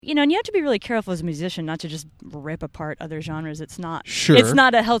And you have to be really careful as a musician not to just rip apart other genres. It's not Sure. It's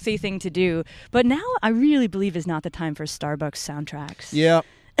not a healthy thing to do. But now I really believe is not the time for Starbucks soundtracks. Yep.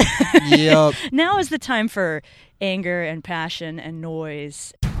 Yep. Now is the time for anger and passion and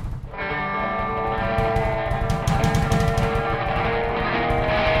noise.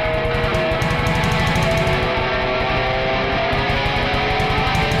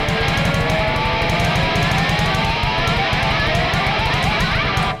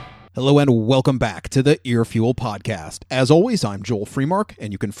 Hello and welcome back to the Earfuel Podcast. As always, I'm Joel Freemark,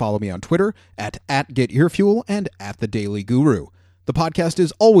 and you can follow me on Twitter at @GetEarfuel and @TheDailyGuru. The podcast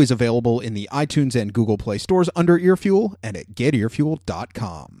is always available in the iTunes and Google Play stores under Earfuel and at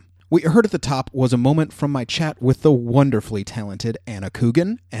GetEarfuel.com. What you heard at the top was a moment from my chat with the wonderfully talented Anna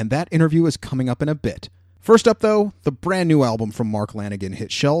Coogan, and that interview is coming up in a bit. First up, though, the brand new album from Mark Lanegan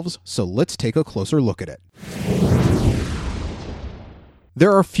hit shelves, so let's take a closer look at it.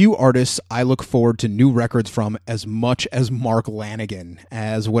 There are few artists I look forward to new records from as much as Mark Lanegan,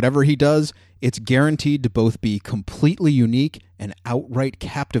 as whatever he does, it's guaranteed to both be completely unique and outright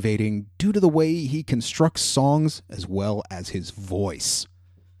captivating due to the way he constructs songs as well as his voice.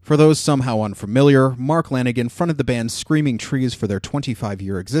 For those somehow unfamiliar, Mark Lanegan fronted the band Screaming Trees for their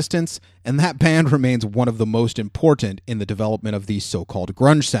 25-year existence, and that band remains one of the most important in the development of the so-called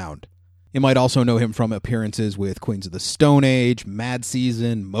grunge sound. You might also know him from appearances with Queens of the Stone Age, Mad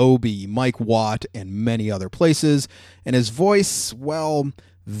Season, Moby, Mike Watt, and many other places. And his voice, well,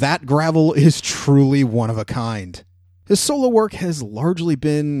 that gravel is truly one of a kind. His solo work has largely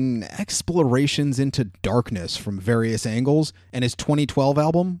been explorations into darkness from various angles, and his 2012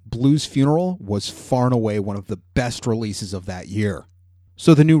 album, Blues Funeral, was far and away one of the best releases of that year.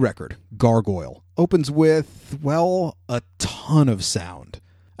 So the new record, Gargoyle, opens with, well, a ton of sound.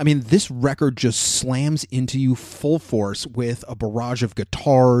 I mean, this record just slams into you full force with a barrage of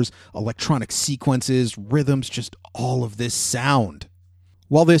guitars, electronic sequences, rhythms, just all of this sound.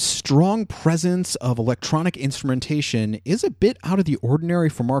 While this strong presence of electronic instrumentation is a bit out of the ordinary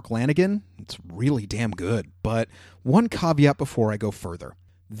for Mark Lanegan, it's really damn good. But one caveat before I go further.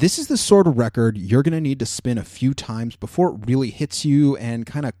 This is the sort of record you're going to need to spin a few times before it really hits you and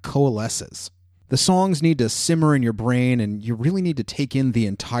kind of coalesces. The songs need to simmer in your brain, and you really need to take in the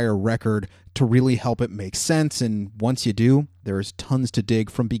entire record to really help it make sense, and once you do, there's tons to dig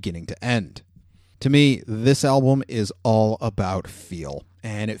from beginning to end. To me, this album is all about feel,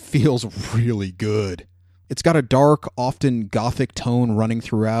 and it feels really good. It's got a dark, often gothic tone running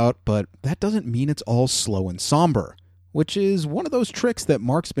throughout, but that doesn't mean it's all slow and somber, which is one of those tricks that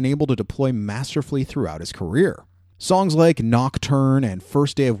Mark's been able to deploy masterfully throughout his career. Songs like Nocturne and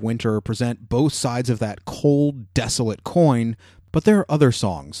First Day of Winter present both sides of that cold, desolate coin, but there are other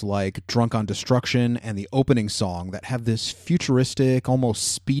songs like Drunk on Destruction and the opening song that have this futuristic, almost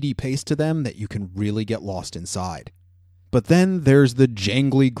speedy pace to them that you can really get lost inside. But then there's the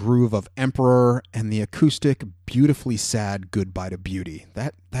jangly groove of Emperor and the acoustic, beautifully sad Goodbye to Beauty.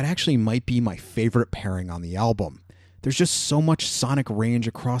 That actually might be my favorite pairing on the album. There's just so much sonic range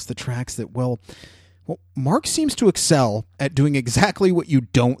across the tracks that, well, Mark seems to excel at doing exactly what you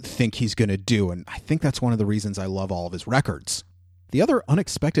don't think he's going to do, and I think that's one of the reasons I love all of his records. The other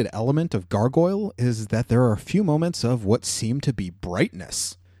unexpected element of Gargoyle is that there are a few moments of what seem to be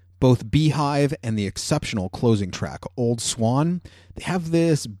brightness. Both Beehive and the exceptional closing track, Old Swan, they have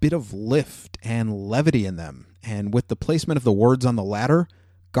this bit of lift and levity in them, and with the placement of the words on the latter,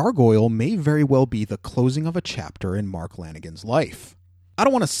 Gargoyle may very well be the closing of a chapter in Mark Lanegan's life. I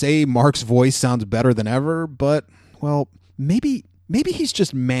don't want to say Mark's voice sounds better than ever, but, well, maybe he's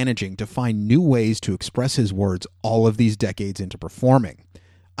just managing to find new ways to express his words all of these decades into performing.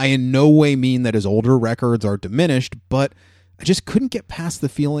 I in no way mean that his older records are diminished, but I just couldn't get past the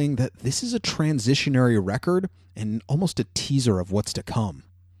feeling that this is a transitionary record and almost a teaser of what's to come.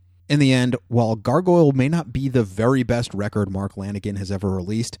 In the end, while Gargoyle may not be the very best record Mark Lanegan has ever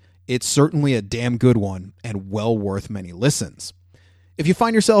released, it's certainly a damn good one and well worth many listens. If you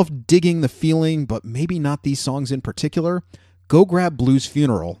find yourself digging the feeling, but maybe not these songs in particular, go grab Blues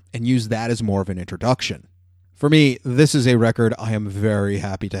Funeral and use that as more of an introduction. For me, this is a record I am very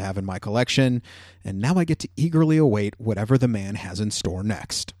happy to have in my collection, and now I get to eagerly await whatever the man has in store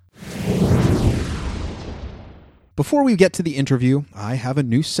next. Before we get to the interview, I have a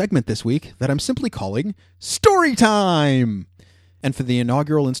new segment this week that I'm simply calling Story Time! And for the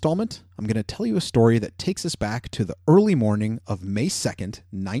inaugural installment, I'm going to tell you a story that takes us back to the early morning of May 2nd,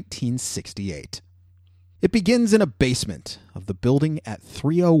 1968. It begins in a basement of the building at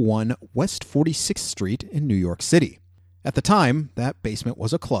 301 West 46th Street in New York City. At the time, that basement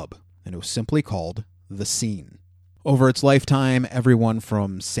was a club, and it was simply called The Scene. Over its lifetime, everyone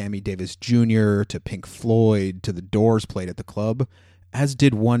from Sammy Davis Jr. to Pink Floyd to The Doors played at the club, as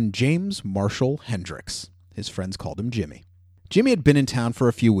did one James Marshall Hendrix. His friends called him Jimmy. Jimmy had been in town for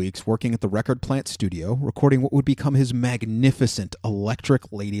a few weeks working at the Record Plant Studio, recording what would become his magnificent Electric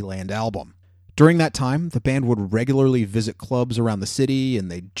Ladyland album. During that time, the band would regularly visit clubs around the city,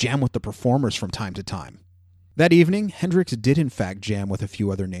 and they'd jam with the performers from time to time. That evening, Hendrix did in fact jam with a few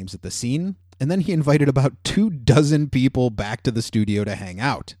other names at the scene, and then he invited about 24 people back to the studio to hang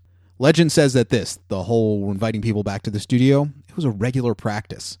out. Legend says that the whole inviting people back to the studio, it was a regular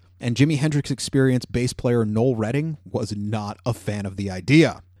practice, and Jimi Hendrix Experience bass player Noel Redding was not a fan of the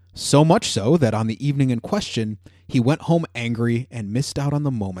idea. So much so that on the evening in question, he went home angry and missed out on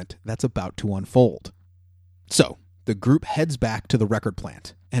the moment that's about to unfold. So, the group heads back to the record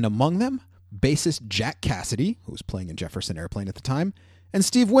plant, and among them, bassist Jack Cassidy, who was playing in Jefferson Airplane at the time, and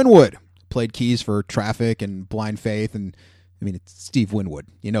Steve Winwood, played keys for Traffic and Blind Faith, and it's Steve Winwood.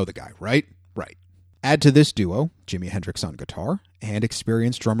 You know the guy, right? Right. Add to this duo, Jimi Hendrix on guitar, and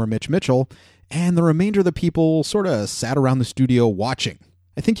experienced drummer Mitch Mitchell, and the remainder of the people sort of sat around the studio watching.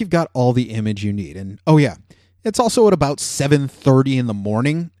 I think you've got all the image you need, and oh yeah, it's also at about 7:30 in the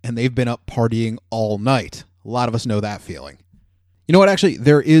morning, and they've been up partying all night. A lot of us know that feeling. You know what, actually,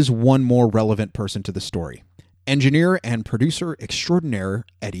 there is one more relevant person to the story. Engineer and producer extraordinaire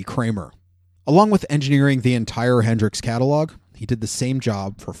Eddie Kramer. Along with engineering the entire Hendrix catalog, he did the same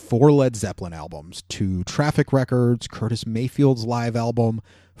job for 4 Led Zeppelin albums, 2 Traffic records, Curtis Mayfield's live album,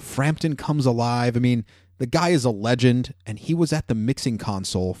 Frampton Comes Alive. The guy is a legend, and he was at the mixing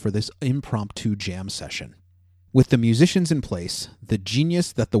console for this impromptu jam session. With the musicians in place, the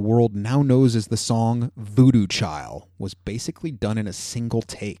genius that the world now knows as the song Voodoo Child was basically done in a single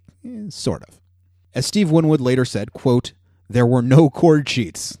take, sort of. As Steve Winwood later said, quote, "There were no chord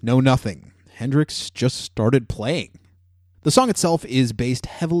sheets, no nothing. Hendrix just started playing." The song itself is based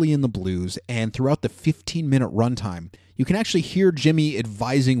heavily in the blues, and throughout the 15-minute runtime, you can actually hear Jimmy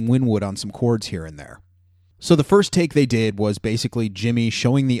advising Winwood on some chords here and there. So the first take they did was basically Jimmy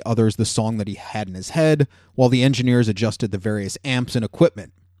showing the others the song that he had in his head, while the engineers adjusted the various amps and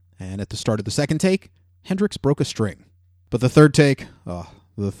equipment. And at the start of the second take, Hendrix broke a string. But the third take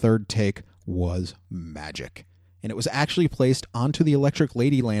was magic. And it was actually placed onto the Electric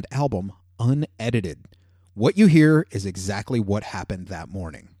Ladyland album unedited. What you hear is exactly what happened that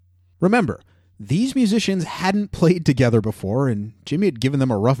morning. Remember, these musicians hadn't played together before, and Jimmy had given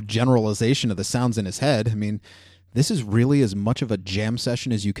them a rough generalization of the sounds in his head. This is really as much of a jam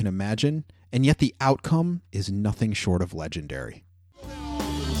session as you can imagine, and yet the outcome is nothing short of legendary.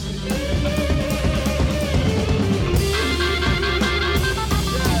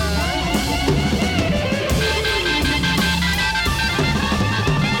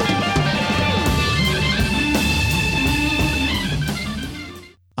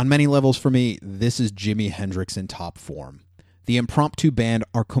 On many levels for me, this is Jimi Hendrix in top form. The impromptu band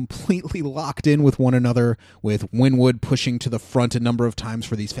are completely locked in with one another, with Winwood pushing to the front a number of times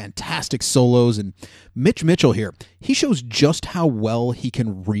for these fantastic solos, and Mitch Mitchell here, he shows just how well he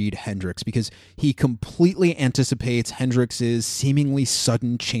can read Hendrix, because he completely anticipates Hendrix's seemingly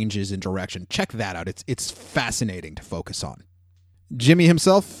sudden changes in direction. Check that out. It's fascinating to focus on. Jimmy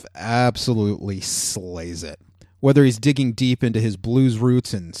himself absolutely slays it. Whether he's digging deep into his blues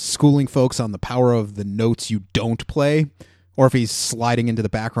roots and schooling folks on the power of the notes you don't play, or if he's sliding into the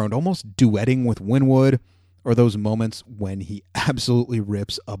background almost duetting with Winwood, or those moments when he absolutely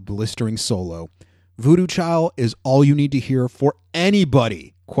rips a blistering solo, Voodoo Child is all you need to hear for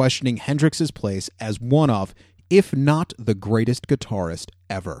anybody questioning Hendrix's place as one of, if not the greatest guitarist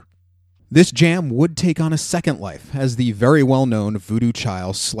ever. This jam would take on a second life as the very well-known Voodoo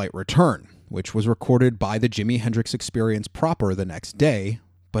Child's Slight Return, which was recorded by the Jimi Hendrix Experience proper the next day,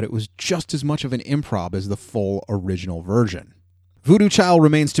 but it was just as much of an improv as the full original version. Voodoo Child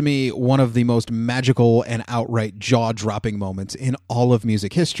remains to me one of the most magical and outright jaw-dropping moments in all of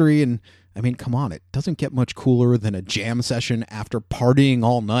music history, and come on, it doesn't get much cooler than a jam session after partying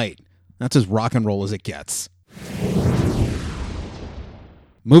all night. That's as rock and roll as it gets.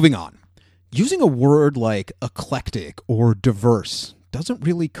 Moving on. Using a word like eclectic or diverse doesn't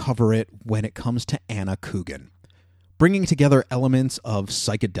really cover it when it comes to Anna Coogan. Bringing together elements of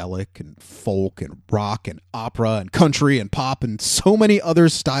psychedelic and folk and rock and opera and country and pop and so many other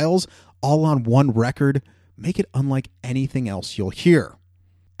styles all on one record make it unlike anything else you'll hear.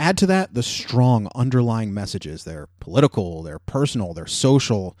 Add to that the strong underlying messages. They're political, they're personal, they're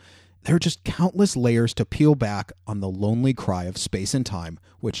social. There are just countless layers to peel back on the lonely cry of Space and Time,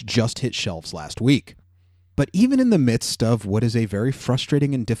 which just hit shelves last week. But even in the midst of what is a very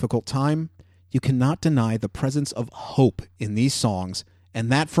frustrating and difficult time, you cannot deny the presence of hope in these songs,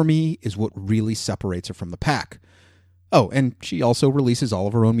 and that for me is what really separates her from the pack. Oh, and she also releases all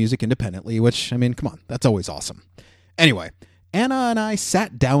of her own music independently, which, I mean, come on, that's always awesome. Anyway, Anna and I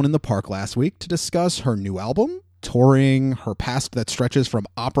sat down in the park last week to discuss her new album, touring, her past that stretches from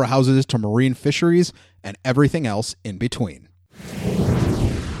opera houses to marine fisheries, and everything else in between.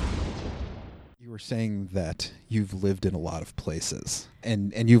 You were saying that you've lived in a lot of places,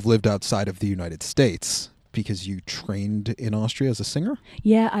 and you've lived outside of the United States because you trained in Austria as a singer?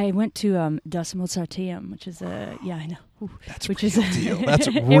 Yeah, I went to Das Mozarteum, which is a, I know. Ooh, That's which real is deal. That's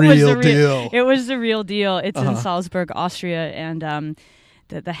real deal. It was the real deal. It's in Salzburg, Austria, and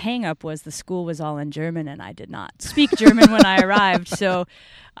the hang-up was the school was all in German, and I did not speak German when I arrived, so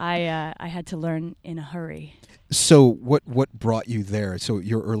I had to learn in a hurry. So what brought you there? So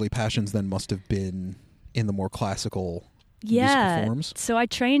your early passions then must have been in the more classical musical forms? So I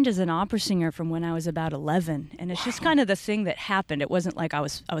trained as an opera singer from when I was about 11, and it's just kind of the thing that happened. It wasn't like I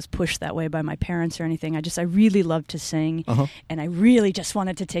was pushed that way by my parents or anything. I really loved to sing, and I really just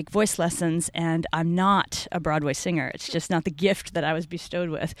wanted to take voice lessons, and I'm not a Broadway singer. It's just not the gift that I was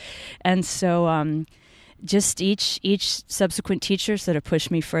bestowed with. And so just each subsequent teacher sort of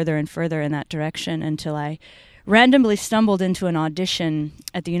pushed me further and further in that direction until I randomly stumbled into an audition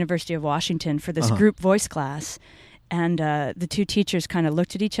at the University of Washington for this group voice class. And the two teachers kind of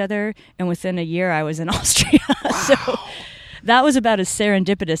looked at each other, and within a year I was in Austria. Wow. So that was about as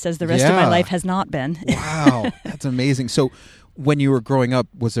serendipitous as the rest of my life has not been. Wow, that's amazing. So when you were growing up,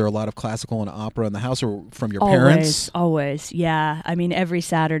 was there a lot of classical and opera in the house, or from your parents? Always, yeah. I mean, every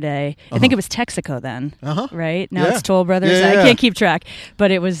Saturday. I think it was Texaco then, right? Now it's Toll Brothers. Yeah. I can't keep track. But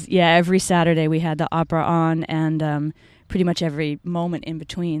it was, every Saturday we had the opera on, and pretty much every moment in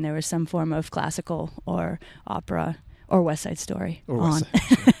between there was some form of classical or opera or West Side Story on.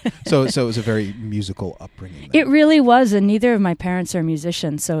 So it was a very musical upbringing then. It really was, and neither of my parents are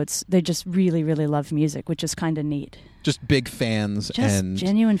musicians, so they just really, really love music, which is kind of neat. Just big fans. Just and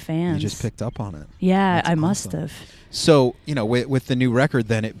genuine fans. You just picked up on it. Yeah, That's I awesome. must have. So, with the new record,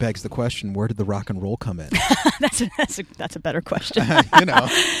 then it begs the question, where did the rock and roll come in? That's a better question.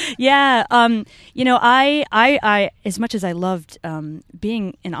 Yeah, I as much as I loved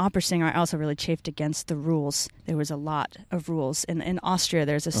being an opera singer, I also really chafed against the rules. There was a lot of rules. In Austria,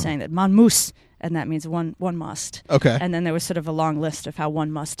 there's a saying that man muss, and that means one must. Okay. And then there was sort of a long list of how one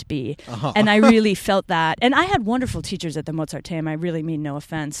must be. And I really felt that. And I had wonderful teachers at the Mozarteum. I really mean no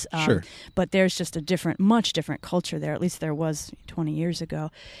offense. Sure. But there's just a much different culture there. At least there was 20 years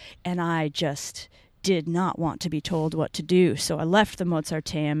ago. And I just did not want to be told what to do. So I left the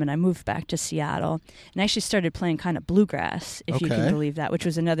Mozarteum and I moved back to Seattle and actually started playing kind of bluegrass, if you can believe that, which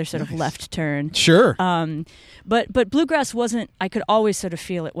was another sort of left turn. Sure. But bluegrass I could always sort of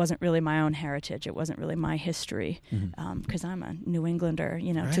feel it wasn't really my own heritage. It wasn't really my history because I'm a New Englander,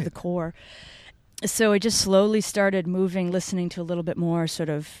 to the core. So I just slowly started moving, listening to a little bit more sort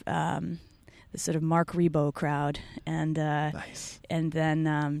of the sort of Mark Ribot crowd, and and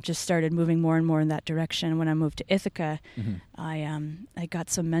then just started moving more and more in that direction. When I moved to Ithaca, I got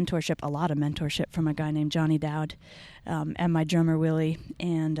some mentorship, a lot of mentorship from a guy named Johnny Dowd, and my drummer Willie,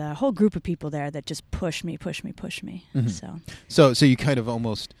 and a whole group of people there that just pushed me. So you kind of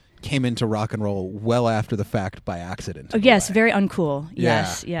almost came into rock and roll well after the fact by accident. Oh, yes, very uncool. Yeah,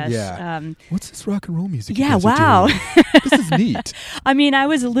 Yes. yeah. What's this rock and roll music? Yeah, you guys wow. are doing? This is neat. I mean, I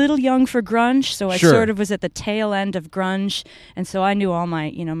was a little young for grunge, so I Sure. sort of was at the tail end of grunge, and so I knew all my,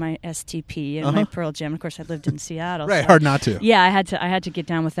 my STP and my Pearl Jam. Of course, I lived in Seattle. Right, so hard not to. Yeah, I had to get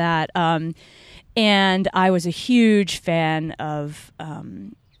down with that. And I was a huge fan of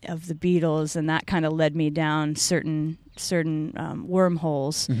the Beatles, and that kind of led me down certain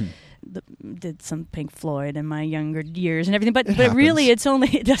wormholes. Did some Pink Floyd in my younger years and everything, but really it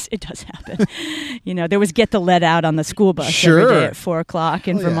does happen. There was Get the Lead Out on the school bus every day at 4:00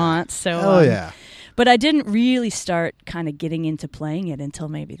 in Vermont. So but I didn't really start kind of getting into playing it until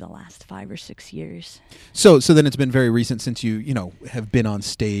maybe the last 5 or 6 years. So then it's been very recent since you have been on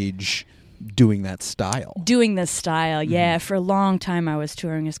stage doing that style. Doing this style, yeah. For a long time I was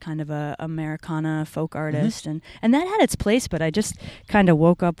touring as kind of a Americana folk artist, and that had its place, but I just kind of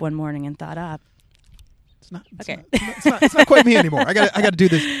woke up one morning and thought, it's not quite me anymore. I got to do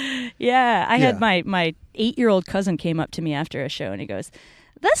this. Yeah, I had my 8-year-old cousin came up to me after a show and he goes,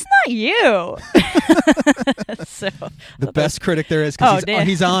 that's not you. So the best critic there is because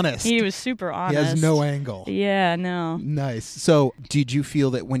he's honest. He was super honest. He has no angle. Yeah, no. Nice. So did you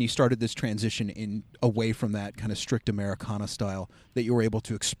feel that when you started this transition away from that kind of strict Americana style, that you were able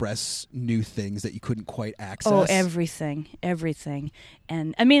to express new things that you couldn't quite access? Oh, everything.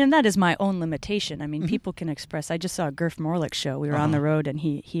 And I mean, and that is my own limitation. I mean, people can express. I just saw a Gurf Morlick show. We were on the road, and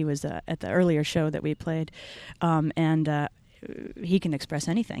he was at the earlier show that we played, and he can express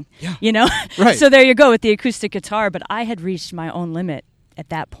anything. Yeah. You know? Right. So there you go with the acoustic guitar, but I had reached my own limit at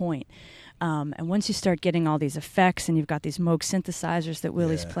that point. And once you start getting all these effects and you've got these Moog synthesizers that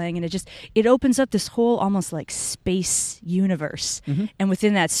Willie's playing, and it opens up this whole almost like space universe. And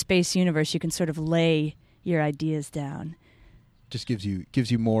within that space universe, you can sort of lay your ideas down. Just gives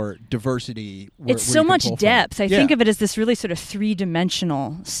you more diversity. It's so much depth. I think of it as this really sort of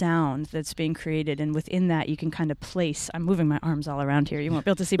three-dimensional sound that's being created, and within that you can kind of place. I'm moving my arms all around here. You won't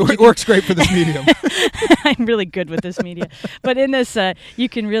be able to see. It works great for this medium. I'm really good with this media. But in this, you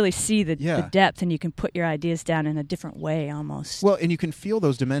can really see the depth, and you can put your ideas down in a different way almost. Well, and you can feel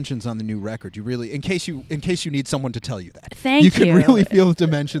those dimensions on the new record. You really, in case you need someone to tell you that. Thank you. You can really feel the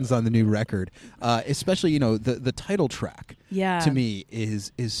dimensions on the new record, especially the title track. Yeah. To me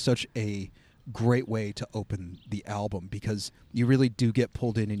is such a great way to open the album, because you really do get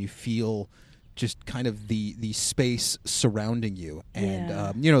pulled in and you feel just kind of the space surrounding you.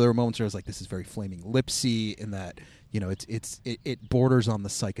 And there were moments where I was like, this is very Flaming Lipsy in that, it borders on the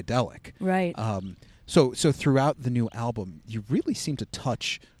psychedelic. Right. So throughout the new album, you really seem to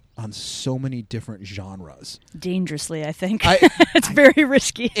touch on so many different genres. Dangerously, I think. It's very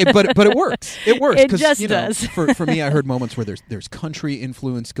risky. But it works. It works. It just does. For me, I heard moments where there's country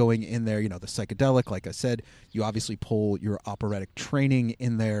influence going in there. The psychedelic, like I said. You obviously pull your operatic training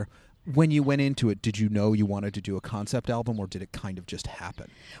in there. When you went into it, did you know you wanted to do a concept album, or did it kind of just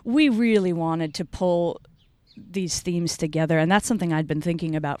happen? We really wanted to pull these themes together, and that's something I'd been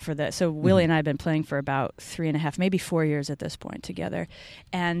thinking about for this. So Willie and I have been playing for about 3.5, maybe 4 years at this point together.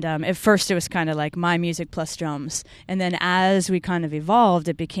 And at first it was kind of like my music plus drums. And then as we kind of evolved,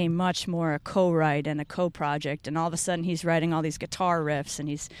 it became much more a co-write and a co-project. And all of a sudden he's writing all these guitar riffs and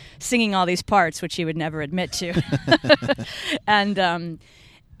he's singing all these parts, which he would never admit to.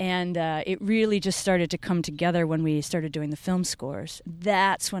 And it really just started to come together when we started doing the film scores.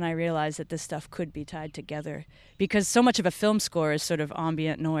 That's when I realized that this stuff could be tied together, because so much of a film score is sort of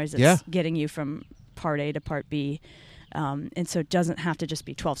ambient noise that's getting you from part A to part B. And so it doesn't have to just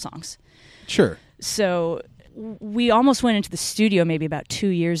be 12 songs. Sure. So we almost went into the studio maybe about 2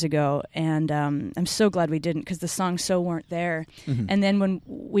 years ago, and I'm so glad we didn't, because the songs so weren't there. And then when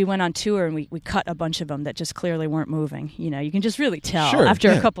we went on tour and we cut a bunch of them that just clearly weren't moving, you can just really tell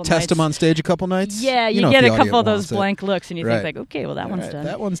after a couple nights. Test them on stage a couple nights? Yeah, you get a couple of those blank looks and you think like, okay, well that one's done.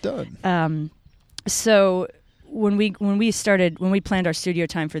 That one's done. So when we planned our studio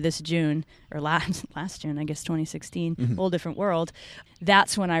time for this June, or last June, I guess 2016, Whole Different World,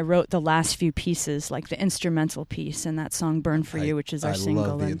 that's when I wrote the last few pieces, like the instrumental piece and that song "Burn for You," which is our single. I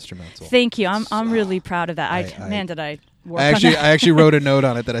love the instrumental. Thank you. I'm really proud of that. Did I work I on that? actually wrote a note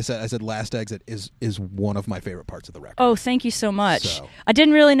on it that I said "Last Exit" is one of my favorite parts of the record. Oh, thank you so much. I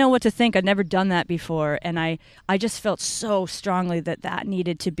didn't really know what to think. I'd never done that before, and I just felt so strongly that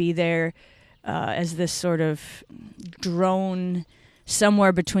needed to be there. As this sort of drone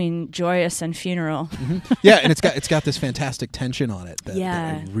somewhere between joyous and funeral. Yeah, and it's got this fantastic tension on it that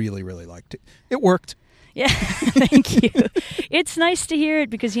I really, really liked. It worked. Yeah, thank you. It's nice to hear it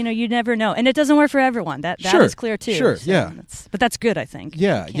because, you never know. And it doesn't work for everyone. That is clear, too. Sure, so yeah. But that's good, I think.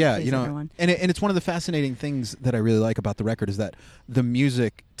 Yeah. And it's one of the fascinating things that I really like about the record is that the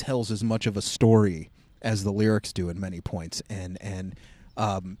music tells as much of a story as the lyrics do in many points. And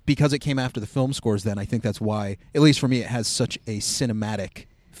because it came after the film scores, then I think that's why, at least for me, it has such a cinematic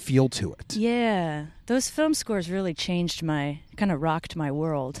feel to it. Yeah, those film scores really kind of rocked my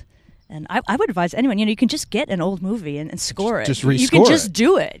world. And I would advise anyone, you can just get an old movie and score it. Just rescore it. You can just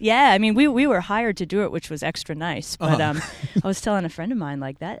do it. Yeah, I mean, we were hired to do it, which was extra nice. But I was telling a friend of mine,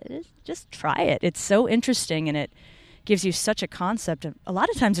 like, just try it. It's so interesting, and it gives you such a concept. A lot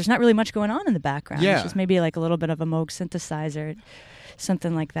of times there's not really much going on in the background. Yeah. It's just maybe like a little bit of a Moog synthesizer.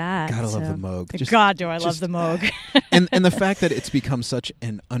 Something like that. Gotta love the Moog. God, do I love the Moog. and the fact that it's become such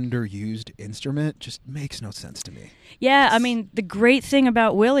an underused instrument just makes no sense to me. Yeah, I mean, the great thing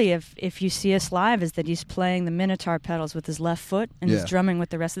about Willie, if you see us live, is that he's playing the Minotaur pedals with his left foot and he's drumming with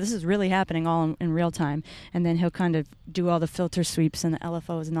the rest. This is really happening all in real time. And then he'll kind of do all the filter sweeps and the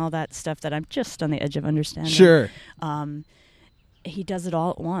LFOs and all that stuff that I'm just on the edge of understanding. Sure. He does it all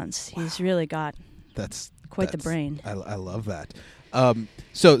at once. Wow. He's really got... That's quite the brain. I love that.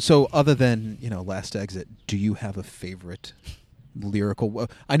 So other than, Last Exit, do you have a favorite lyrical?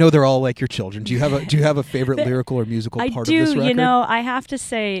 I know they're all like your children. Do you have a favorite lyrical or musical part of this record? I have to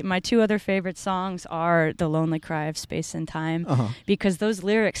say my two other favorite songs are The Lonely Cry of Space and Time, because those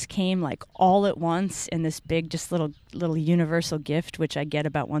lyrics came like all at once in this big, just little universal gift, which I get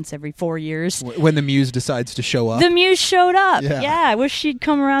about once every 4 years. When the muse decides to show up. The muse showed up. Yeah, I wish she'd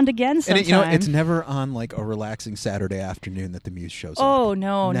come around again sometime. And it's never on like a relaxing Saturday afternoon that the muse shows up. Oh,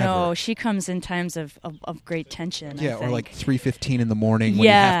 no. She comes in times of great tension. Yeah, I think. Or like 3:15 in the morning when you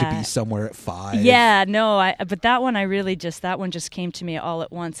have to be somewhere at 5. Yeah, no, but that one that one just came to me all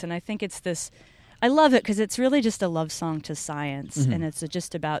at once, and I think it's this. I love it because it's really just a love song to science, and it's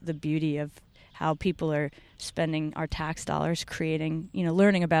just about the beauty of how people are spending our tax dollars creating,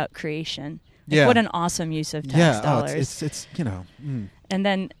 learning about creation. What an awesome use of tax dollars. It's And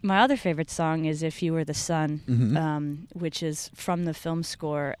then my other favorite song is If You Were the Sun, which is from the film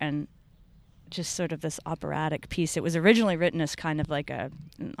score and just sort of this operatic piece. It was originally written as kind of like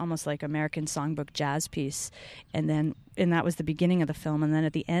almost like American songbook jazz piece, and that was the beginning of the film, and then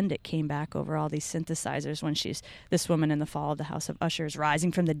at the end it came back over all these synthesizers when she's this woman in the fall of the House of Usher is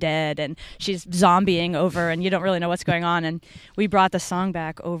rising from the dead, and she's zombieing over, and you don't really know what's going on, and we brought the song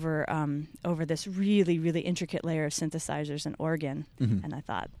back over this really, really intricate layer of synthesizers and organ, and I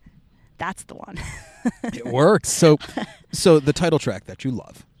thought, that's the one. It works. So the title track that you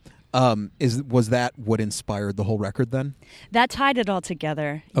love, was that what inspired the whole record then? That tied it all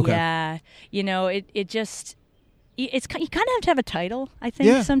together. Okay. Yeah. You kind of have to have a title, I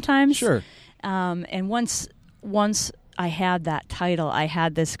think, sometimes. Sure. And once I had that title, I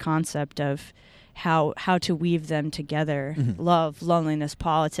had this concept of how to weave them together. Love, loneliness,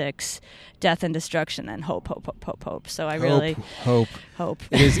 politics, death and destruction, and hope. So I really hope.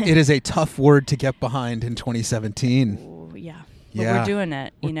 It is a tough word to get behind in 2017. Ooh, yeah. But we're doing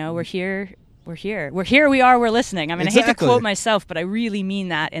it. We're here. We're here. We are. We're listening. I mean, exactly. I hate to quote myself, but I really mean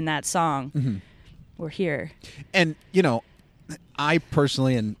that in that song. We're here. And, I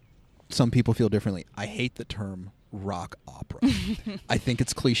personally, and some people feel differently, I hate the term rock opera. I think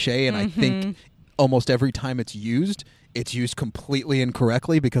it's cliche, and I think almost every time it's used completely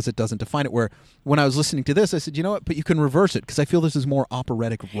incorrectly because it doesn't define it. Where when I was listening to this, I said, you know what, but you can reverse it because I feel this is more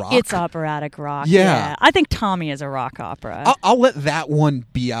operatic rock. It's operatic rock. Yeah. I think Tommy is a rock opera. I'll let that one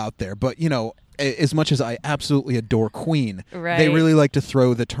be out there. But, as much as I absolutely adore Queen, they really like to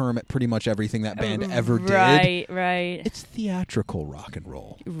throw the term at pretty much everything that band ever did. Right. It's theatrical rock and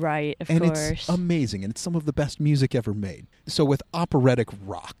roll. Right, of and course. And it's amazing, and it's some of the best music ever made. So with operatic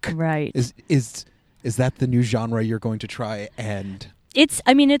rock, is that the new genre you're going to try and... It's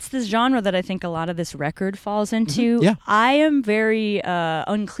this genre that I think a lot of this record falls into. Yeah. I am very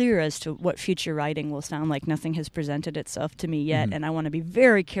unclear as to what future writing will sound like. Nothing has presented itself to me yet, and I want to be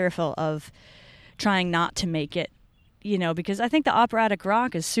very careful of trying not to make it, because I think the operatic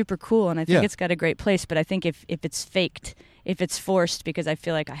rock is super cool, and I think it's got a great place, but I think if it's faked, if it's forced because I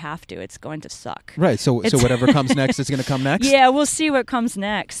feel like I have to, it's going to suck. Right. So whatever comes next is going to come next? Yeah, we'll see what comes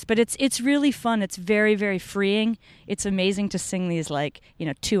next. But it's really fun. It's very, very freeing. It's amazing to sing these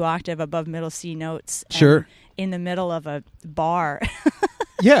 2 octave above middle C notes. Sure. In the middle of a bar.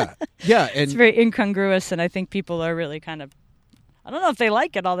 Yeah. And it's very incongruous, and I think people are really kind of, I don't know if they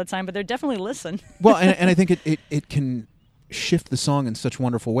like it all the time, but they're definitely listen. Well, and I think it can shift the song in such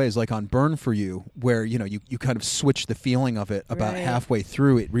wonderful ways, like on Burn For You, where you kind of switch the feeling of it about halfway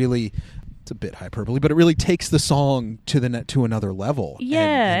through. It really, it's a bit hyperbole, but it really takes the song to another level.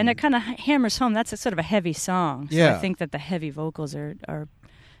 Yeah, and it kind of hammers home. That's a sort of a heavy song. So I think that the heavy vocals are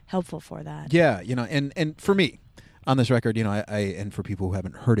helpful for that. Yeah, and for me on this record, I and for people who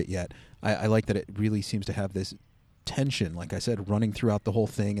haven't heard it yet, I like that it really seems to have this tension, like I said, running throughout the whole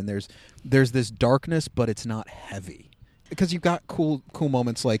thing, and there's this darkness, but it's not heavy. Because you've got cool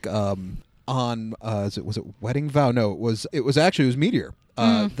moments like on was it Wedding Vow? No, it was Meteor.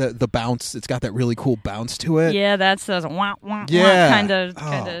 The bounce, it's got that really cool bounce to it. Yeah, that's wah wah wah kind of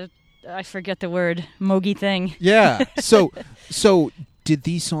I forget the word, mogi thing. Yeah. So did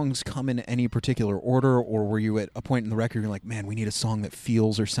these songs come in any particular order, or were you at a point in the record you're like, man, we need a song that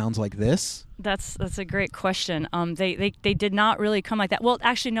feels or sounds like this? That's a great question. They did not really come like that. Well,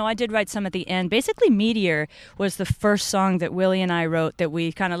 actually, no, I did write some at the end. Basically, Meteor was the first song that Willie and I wrote that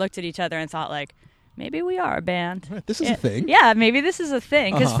we kind of looked at each other and thought, like, maybe we are a band. Right, this is a thing. Yeah, maybe this is a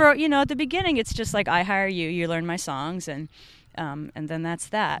thing. Because for at the beginning, it's just like, I hire you, you learn my songs, and then that's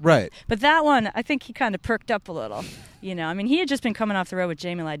that. Right. But that one, I think he kind of perked up a little. He had just been coming off the road with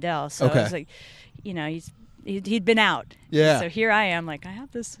Jamie Lydell, so it was like, he'd been out. Yeah. So here I am, like, I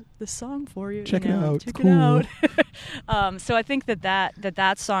have this song for you. Check it out. Check Cool. it out. So I think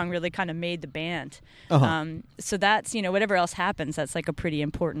that song really kind of made the band. So that's, whatever else happens, that's like a pretty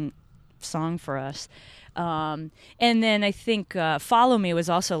important song for us. And then I think Follow Me was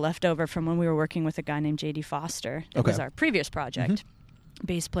also left over from when we were working with a guy named J.D. Foster. That was our previous project.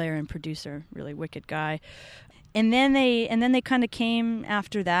 Bass player and producer, really wicked guy. And then they kind of came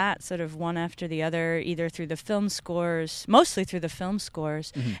after that, sort of one after the other, either through the film scores, mostly through the film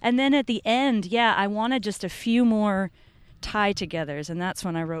scores. And then at the end, I wanted just a few more tie-togethers, and that's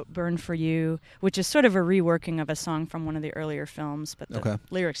when I wrote Burn For You, which is sort of a reworking of a song from one of the earlier films, but the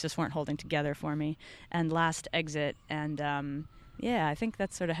lyrics just weren't holding together for me, and Last Exit, and I think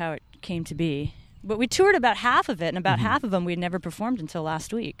that's sort of how it came to be. But we toured about half of it, and about half of them we'd never performed until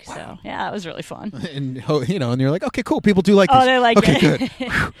last week. Wow. So, it was really fun. And and you're like, okay, cool, people do like this. Oh, they like it. Okay,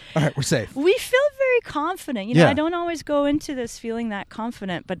 good. All right, we're safe. We feel very confident. I don't always go into this feeling that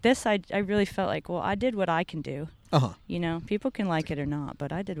confident, but this I really felt like, well, I did what I can do. People can like it or not,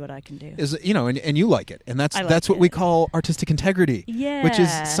 but I did what I can do. And you like it, and that's what we call artistic integrity. Yeah, which is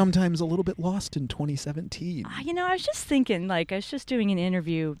sometimes a little bit lost in 2017. I was just thinking, I was just doing an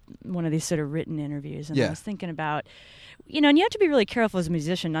interview, one of these sort of written interviews, and I was thinking about, and you have to be really careful as a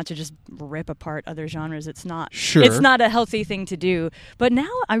musician not to just rip apart other genres. It's not It's not a healthy thing to do. But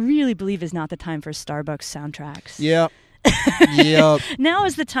now I really believe is not the time for Starbucks soundtracks. Yeah. Yep. Now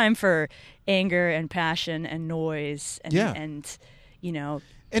is the time for anger and passion and noise and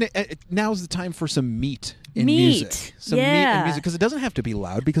now's the time for some meat in music. Some meat in music, because it doesn't have to be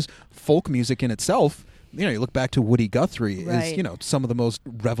loud, because folk music in itself, you look back to Woody Guthrie, is some of the most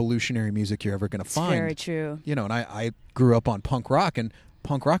revolutionary music you're ever going to find. Very true. And I grew up on punk rock, and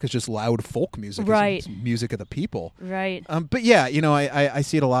punk rock is just loud folk music. Right. It's music of the people. Right. But I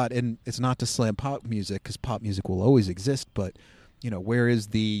see it a lot, and it's not to slam pop music, because pop music will always exist, but where's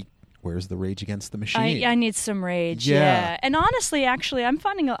the Rage Against the Machine? I need some rage. Yeah. And honestly, actually, I'm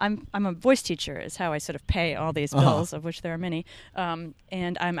finding I'm a voice teacher is how I sort of pay all these bills, of which there are many.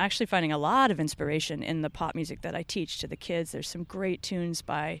 And I'm actually finding a lot of inspiration in the pop music that I teach to the kids. There's some great tunes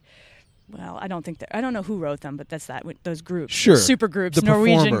by, well, I don't know who wrote them, but that's those groups, super groups, the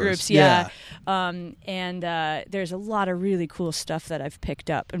Norwegian groups, and there's a lot of really cool stuff that I've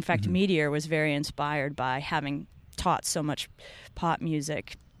picked up. In fact, Meteor was very inspired by having taught so much pop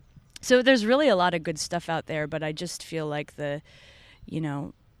music. So there's really a lot of good stuff out there, but I just feel like things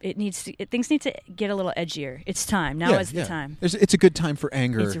need to get a little edgier. It's time. Now is the time. It's a good time for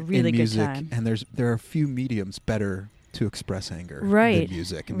anger it's a really in music, good time. And there are few mediums better to express anger than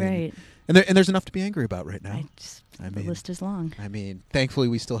music. Right. And there's enough to be angry about right now. The list is long. Thankfully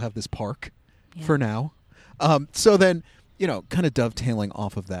we still have this park for now. So then, kind of dovetailing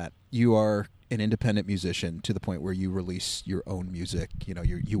off of that, you are an independent musician to the point where you release your own music.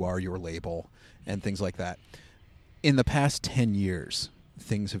 You are your label and things like that. In the past 10 years,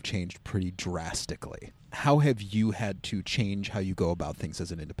 things have changed pretty drastically. How have you had to change how you go about things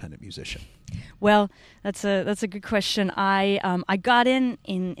as an independent musician? Well, that's a good question. I got in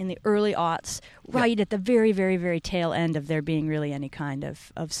the early aughts, right at the very, very, very tail end of there being really any kind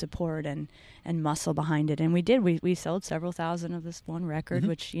of support and muscle behind it. And we did. We sold several thousand of this one record,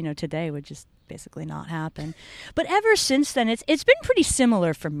 which, today would just basically not happen. But ever since then, it's been pretty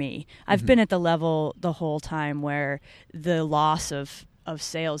similar for me. I've been at the level the whole time where the loss of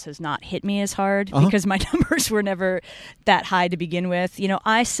sales has not hit me as hard because my numbers were never that high to begin with.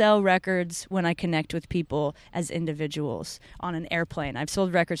 I sell records when I connect with people as individuals on an airplane. I've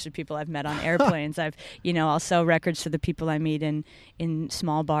sold records to people I've met on airplanes. I'll sell records to the people I meet in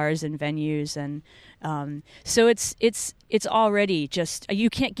small bars and venues, and so it's already just, you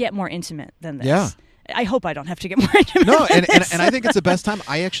can't get more intimate than this. Yeah. I hope I don't have to get more intimate. No, and I think it's the best time.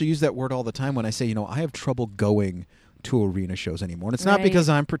 I actually use that word all the time when I say, I have trouble going to arena shows anymore. And it's not because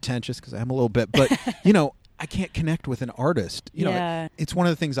I'm pretentious, because I am a little bit, but I can't connect with an artist. It's one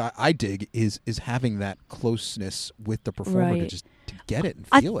of the things I dig is having that closeness with the performer to just to get it and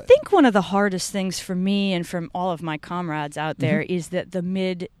feel it. I think one of the hardest things for me and from all of my comrades out there is that the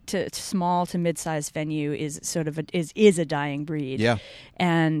mid to small to mid-sized venue is sort of is a dying breed. Yeah.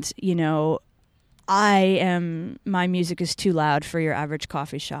 And my music is too loud for your average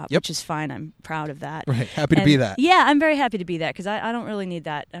coffee shop, which is fine. I'm proud of that. Right. Happy to be that. Yeah, I'm very happy to be that, because I don't really need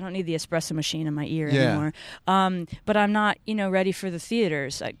that. I don't need the espresso machine in my ear anymore. But I'm not, ready for the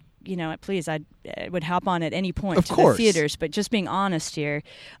theaters. Please, I would hop on at any point to the theaters, but just being honest here.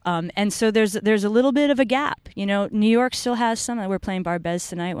 And so there's a little bit of a gap. New York still has some. We're playing Barbez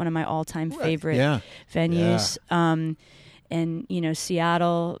tonight, one of my all-time favorite venues. And,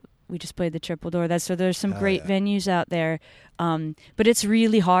 Seattle, We just played the Triple Door. So there's some great venues out there, but it's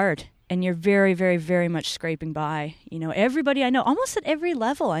really hard. And you're very, very, very much scraping by. Everybody I know, almost at every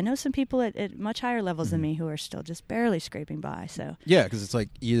level. I know some people at much higher levels than me who are still just barely scraping by. So yeah, because it's like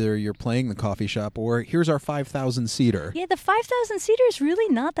either you're playing the coffee shop or here's our 5,000 seater. Yeah, the 5,000 seater is really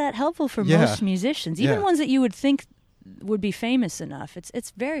not that helpful for most musicians, even ones that you would think would be famous enough.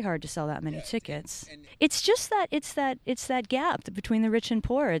 It's very hard to sell that many tickets. It's just that it's that gap between the rich and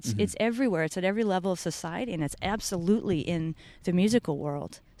poor. It's everywhere. It's at every level of society, and it's absolutely in the musical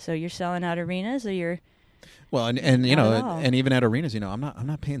world. So you're selling out arenas, or you're and and even at arenas, I'm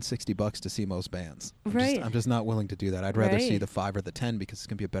not paying $60 to see most bands. I'm just not willing to do that. I'd rather see the 5 or the 10 because it's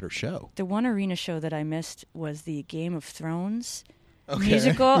gonna be a better show. The one arena show that I missed was the Game of Thrones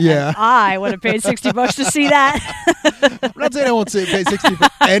musical. Yeah. And I would have paid $60 to see that. I'm not saying I won't pay $60 for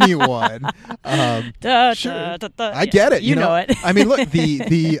anyone. Sure. I get it. You know it. I mean, look,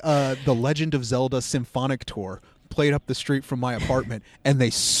 the Legend of Zelda Symphonic Tour played up the street from my apartment, and they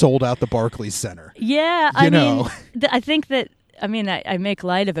sold out the Barclays Center. Yeah, I mean, I think that, I make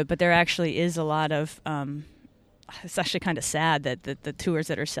light of it, but there actually is a lot of, it's actually kind of sad that the tours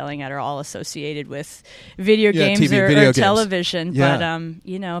that are selling out are all associated with video games TV, or games. television. Yeah.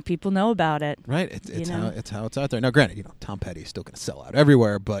 But, people know about it. Right. It's how it's out there. Now, granted, Tom Petty's still going to sell out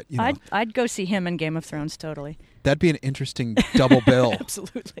everywhere, but, I'd go see him in Game of Thrones, totally. That'd be an interesting double bill.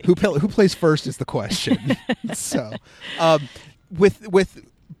 Absolutely. Who plays first is the question. So,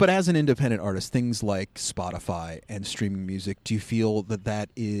 but as an independent artist, things like Spotify and streaming music, do you feel that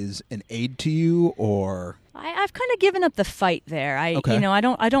is an aid to you, or? I've kind of given up the fight there.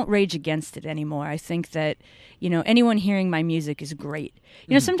 I don't rage against it anymore. I think that, anyone hearing my music is great.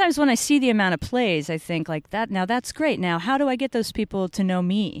 Sometimes when I see the amount of plays, I think like that. Now that's great. Now how do I get those people to know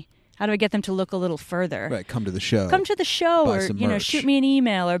me? How do I get them to look a little further? Right, come to the show. Come to the show, buy or some merch. Shoot me an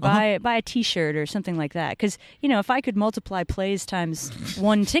email, or buy a T-shirt or something like that. Because if I could multiply plays times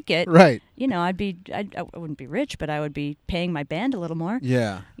one ticket, right? I wouldn't be rich, but I would be paying my band a little more.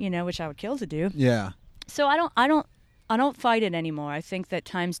 Yeah. Which I would kill to do. Yeah. So I don't fight it anymore. I think that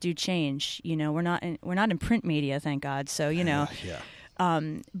times do change. We're not in print media, thank God. So Yeah.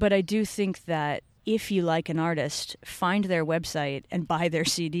 But I do think that if you like an artist, find their website and buy their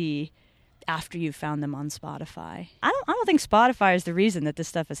CD after you've found them on Spotify. I don't think Spotify is the reason that this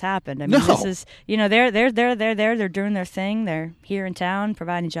stuff has happened. I mean, This is, they're doing their thing. They're here in town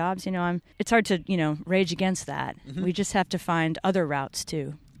providing jobs. It's hard to, rage against that. Mm-hmm. We just have to find other routes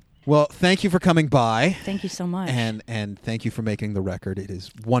too. Well, thank you for coming by. Thank you so much. And thank you for making the record. It is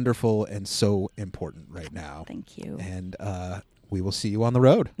wonderful and so important right now. Thank you. And we will see you on the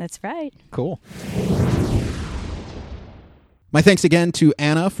road. That's right. Cool. My thanks again to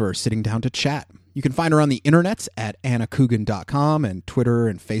Anna for sitting down to chat. You can find her on the internets at annacoogan.com and Twitter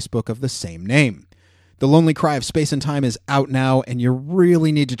and Facebook of the same name. The Lonely Cry of Space and Time is out now, and you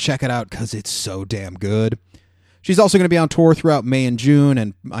really need to check it out because it's so damn good. She's also going to be on tour throughout May and June,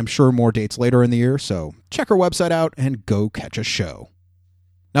 and I'm sure more dates later in the year, so check her website out and go catch a show.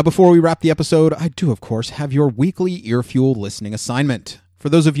 Now, before we wrap the episode, I do, of course, have your weekly Earfuel listening assignment. For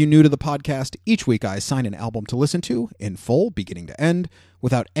those of you new to the podcast, each week I assign an album to listen to, in full, beginning to end,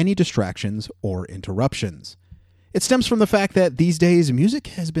 without any distractions or interruptions. It stems from the fact that these days, music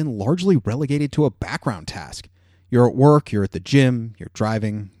has been largely relegated to a background task. You're at work, you're at the gym, you're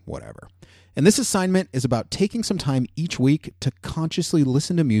driving, whatever. And this assignment is about taking some time each week to consciously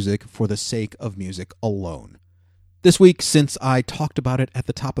listen to music for the sake of music alone. This week, since I talked about it at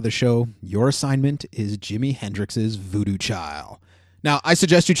the top of the show, your assignment is Jimi Hendrix's Voodoo Child. Now, I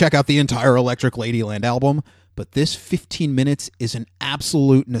suggest you check out the entire Electric Ladyland album, but this 15 minutes is an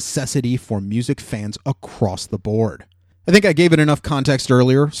absolute necessity for music fans across the board. I think I gave it enough context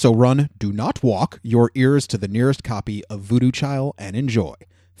earlier, so run, do not walk, your ears to the nearest copy of Voodoo Child and enjoy.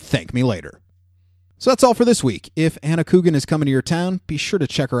 Thank me later. So that's all for this week. If Anna Coogan is coming to your town, be sure to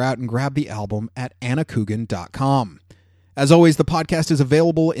check her out and grab the album at annacoogan.com. As always, the podcast is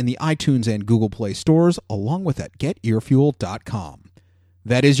available in the iTunes and Google Play stores, along with at getearfuel.com.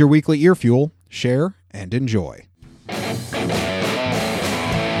 That is your weekly Earfuel. Share and enjoy.